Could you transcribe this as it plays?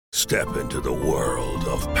Step into the world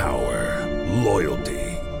of power, loyalty,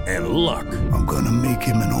 and luck. I'm gonna make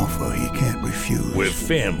him an offer he can't refuse. With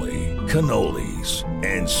family, cannolis,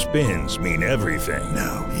 and spins mean everything.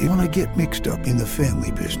 Now, you wanna get mixed up in the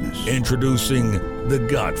family business. Introducing The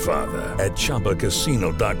Godfather at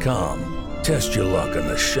ChumbaCasino.com. Test your luck in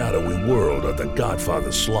the shadowy world of The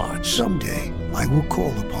Godfather slot. Someday, I will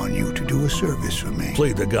call upon you to do a service for me.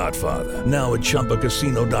 Play The Godfather now at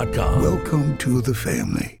ChumbaCasino.com. Welcome to the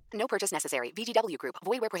family. No purchase necessary. VGW Group.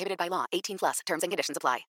 Void where prohibited by law. 18 plus. Terms and conditions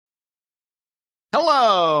apply.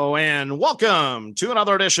 Hello, and welcome to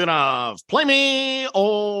another edition of Play Me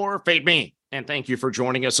or Fade Me. And thank you for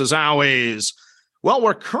joining us as always. Well,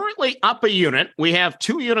 we're currently up a unit. We have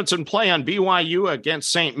 2 units in play on BYU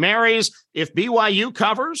against St. Mary's. If BYU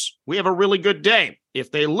covers, we have a really good day.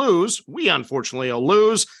 If they lose, we unfortunately will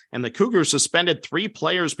lose. And the Cougars suspended 3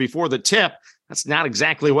 players before the tip. That's not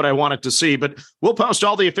exactly what I wanted to see, but we'll post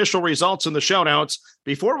all the official results in the show notes.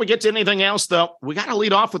 Before we get to anything else, though, we got to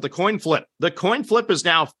lead off with the coin flip. The coin flip is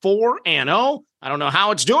now 4-0. I don't know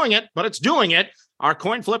how it's doing it, but it's doing it. Our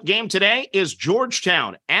coin flip game today is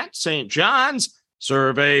Georgetown at St. John's.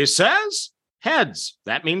 Survey says heads.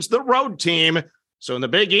 That means the road team. So in the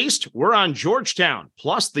Big East, we're on Georgetown,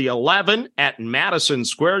 plus the 11 at Madison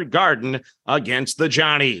Square Garden against the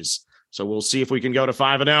Johnnies. So we'll see if we can go to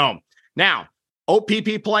 5-0. Now,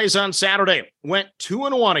 OPP plays on Saturday. Went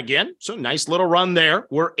 2-1 again, so nice little run there.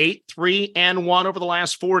 We're 8-3-1 over the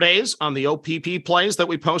last 4 days on the OPP plays that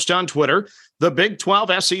we post on Twitter. The Big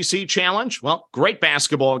 12 SEC Challenge, well, great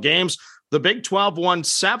basketball games. The Big 12 won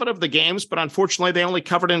 7 of the games, but unfortunately they only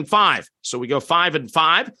covered in 5. So we go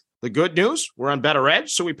 5-5. The good news, we're on Better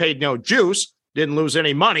Edge, so we paid no juice. Didn't lose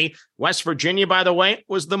any money. West Virginia, by the way,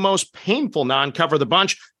 was the most painful non-cover of the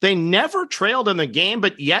bunch. They never trailed in the game,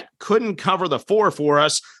 but yet couldn't cover the 4 for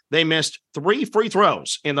us. They missed 3 free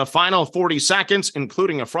throws in the final 40 seconds,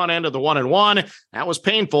 including a front end of the 1-and-1. That was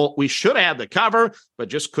painful. We should have had the cover, but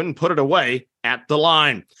just couldn't put it away at the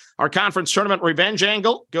line. Our conference tournament revenge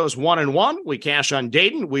angle goes 1-1. We cash on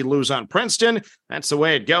Dayton. We lose on Princeton. That's the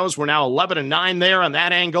way it goes. We're now 11-9 there on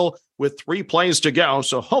that angle with 3 plays to go.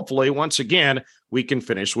 So hopefully, once again, we can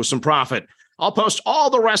finish with some profit. I'll post all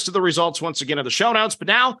the rest of the results once again in the show notes. But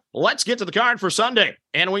now let's get to the card for Sunday.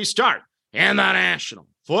 And we start in the National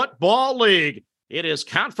Football League. It is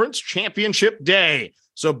Conference Championship Day.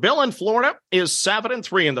 So Bill in Florida is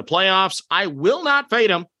 7-3 in the playoffs. I will not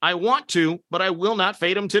fade him. I want to, but I will not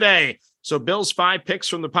fade him today. So Bill's 5 picks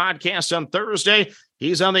from the podcast on Thursday.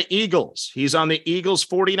 He's on the Eagles. He's on the Eagles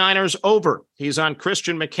 49ers over. He's on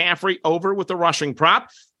Christian McCaffrey over with the rushing prop.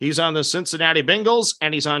 He's on the Cincinnati Bengals,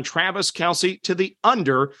 and he's on Travis Kelce to the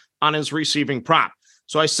under on his receiving prop.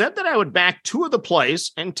 So I said that I would back 2 of the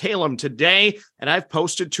plays and tail them today, and I've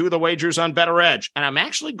posted 2 of the wagers on Better Edge, and I'm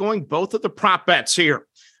actually going both of the prop bets here.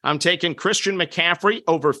 I'm taking Christian McCaffrey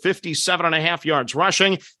over 57.5 yards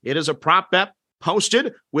rushing. It is a prop bet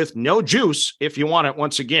posted with no juice if you want it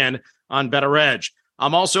once again on Better Edge.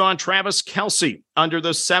 I'm also on Travis Kelce under the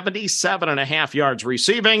 77.5 yards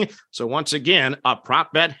receiving. So once again, a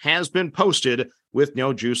prop bet has been posted with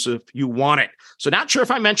no juice if you want it. So not sure if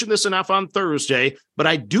I mentioned this enough on Thursday, but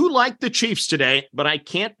I do like the Chiefs today, but I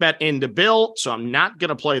can't bet into Bill, so I'm not going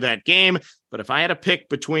to play that game. But if I had to pick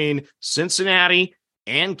between Cincinnati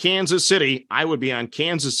and Kansas City, I would be on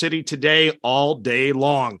Kansas City today all day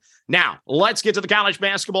long. Now, let's get to the college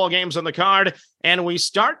basketball games on the card, and we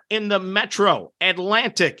start in the Metro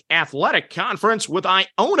Atlantic Athletic Conference with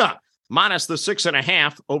Iona minus the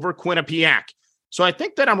 6.5 over Quinnipiac. So I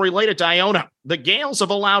think that I'm related to Iona. The Gales have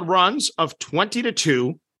allowed runs of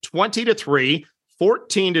 20-2, 20-3,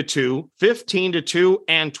 14-2, 15-2,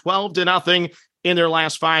 and 12-0 in their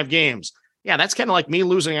last 5 games. Yeah, that's kind of like me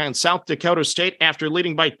losing on South Dakota State after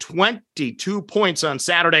leading by 22 points on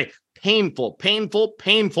Saturday. Painful, painful,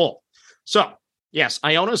 painful. So, yes,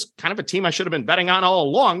 Iona's kind of a team I should have been betting on all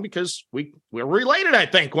along because we're related, I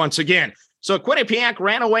think, once again. So Quinnipiac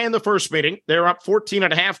ran away in the first meeting. They're up 14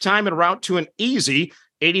 at halftime en route to an easy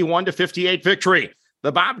 81-58 victory.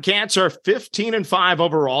 The Bobcats are 15-5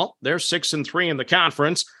 overall. They're 6-3 in the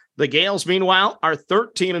conference. The Gales, meanwhile, are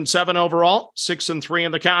 13-7 overall, 6-3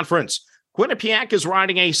 in the conference. Quinnipiac is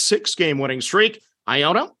riding a 6-game winning streak.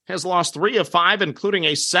 Iona has lost 3 of 5, including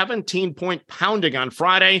a 17-point pounding on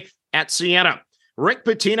Friday at Siena. Rick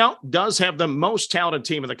Pitino does have the most talented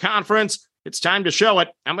team in the conference. It's time to show it.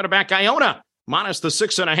 I'm going to back Iona minus the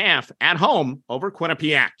 6.5 at home over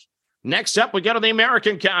Quinnipiac. Next up, we go to the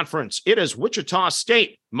American Conference. It is Wichita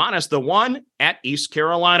State minus the 1 at East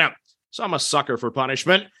Carolina. So I'm a sucker for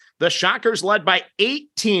punishment. The Shockers led by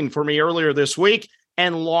 18 for me earlier this week.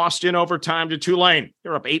 and lost in overtime to Tulane.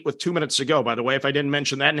 They're up 8 with 2 minutes to go, by the way, if I didn't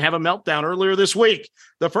mention that, and have a meltdown earlier this week.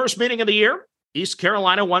 The first meeting of the year, East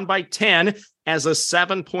Carolina won by 10 as a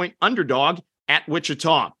 7-point underdog at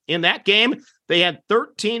Wichita. In that game, they had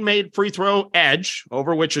 13 made free throw edge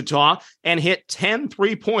over Wichita and hit 10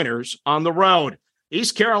 3-pointers on the road.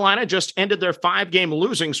 East Carolina just ended their 5-game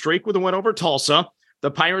losing streak with a win over Tulsa. The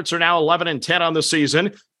Pirates are now 11-10 on the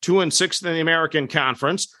season, 2-6 in the American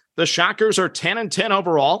Conference. The Shockers are 10-10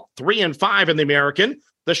 overall, 3-5 in the American.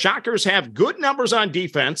 The Shockers have good numbers on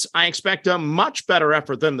defense. I expect a much better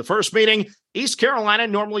effort than the first meeting. East Carolina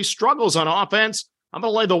normally struggles on offense. I'm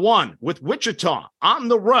going to lay the 1 with Wichita on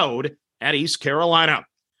the road at East Carolina.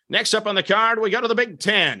 Next up on the card, we go to the Big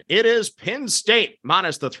Ten. It is Penn State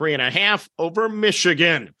minus the 3.5 over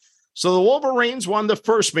Michigan. So the Wolverines won the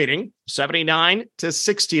first meeting,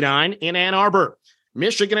 79-69 in Ann Arbor.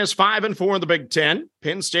 Michigan is 5-4 in the Big Ten.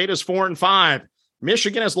 Penn State is 4-5.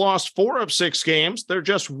 Michigan has lost 4 of 6 games. They're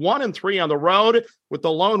just 1-3 on the road with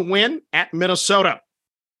the lone win at Minnesota.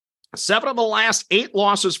 7 of the last 8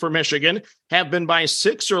 losses for Michigan have been by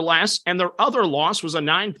 6 or less, and their other loss was a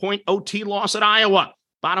 9-point OT loss at Iowa.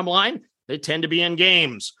 Bottom line, they tend to be in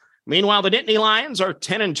games. Meanwhile, the Nittany Lions are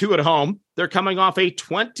 10-2 at home. They're coming off a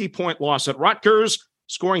 20-point loss at Rutgers,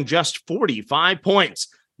 scoring just 45 points.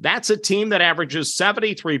 That's a team that averages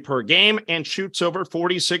 73 per game and shoots over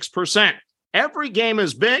 46%. Every game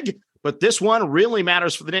is big, but this one really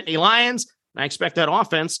matters for the Nittany Lions. I expect that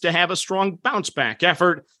offense to have a strong bounce-back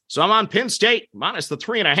effort. So I'm on Penn State minus the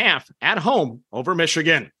 3.5 at home over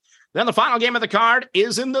Michigan. Then the final game of the card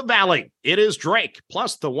is in the Valley. It is Drake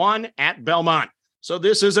plus the 1 at Belmont. So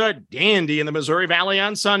this is a dandy in the Missouri Valley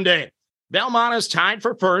on Sunday. Belmont is tied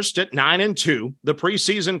for first at 9-2. The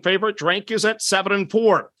preseason favorite Drake is at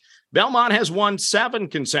 7-4. Belmont has won 7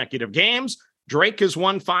 consecutive games. Drake has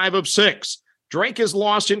won 5 of 6. Drake has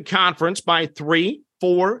lost in conference by 3,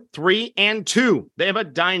 4, 3, and 2. They have a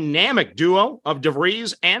dynamic duo of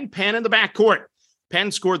DeVries and Penn in the backcourt.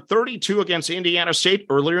 Penn scored 32 against Indiana State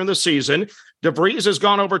earlier in the season. DeVries has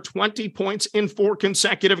gone over 20 points in 4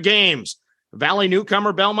 consecutive games. Valley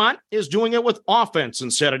newcomer Belmont is doing it with offense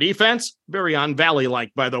instead of defense. Very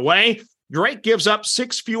un-Valley-like, by the way. Drake gives up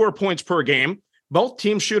 6 fewer points per game. Both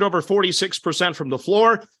teams shoot over 46% from the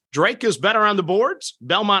floor. Drake is better on the boards.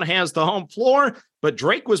 Belmont has the home floor, but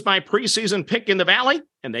Drake was my preseason pick in the Valley,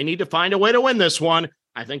 and they need to find a way to win this one.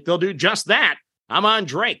 I think they'll do just that. I'm on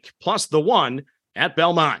Drake plus the 1 at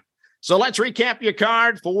Belmont. So let's recap your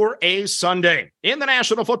card for a Sunday. In the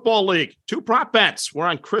National Football League, 2 prop bets. We're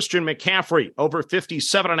on Christian McCaffrey, over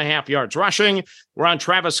 57.5 yards rushing. We're on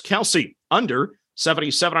Travis Kelce, under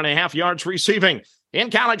 77.5 yards receiving. In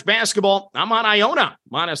college basketball, I'm on Iona,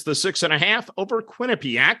 minus the 6.5 over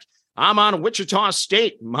Quinnipiac. I'm on Wichita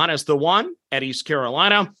State, minus the 1 at East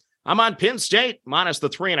Carolina. I'm on Penn State, minus the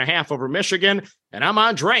 3.5 over Michigan. And I'm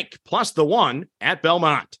on Drake, plus the 1 at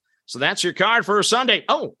Belmont. So that's your card for Sunday.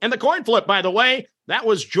 Oh, and the coin flip, by the way, that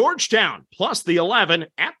was Georgetown, plus the 11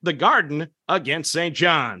 at the Garden against St.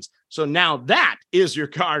 John's. So now that is your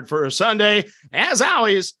card for a Sunday. As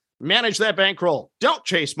always, manage that bankroll. Don't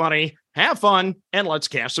chase money. Have fun, and let's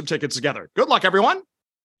cash some tickets together. Good luck, everyone.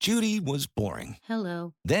 Judy was boring.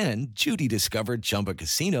 Hello. Then Judy discovered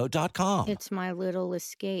ChumbaCasino.com. It's my little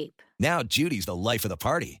escape. Now Judy's the life of the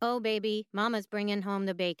party. Oh, baby, mama's bringing home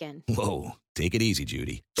the bacon. Whoa, take it easy,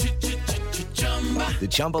 Judy. The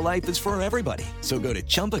Chumba life is for everybody. So go to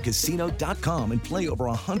ChumbaCasino.com and play over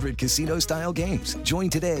 100 casino-style games. Join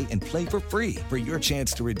today and play for free for your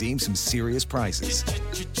chance to redeem some serious prizes.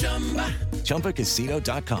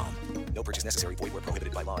 ChumbaCasino.com. No purchase necessary. Void where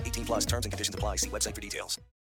prohibited by law. 18+ terms and conditions apply. See website for details.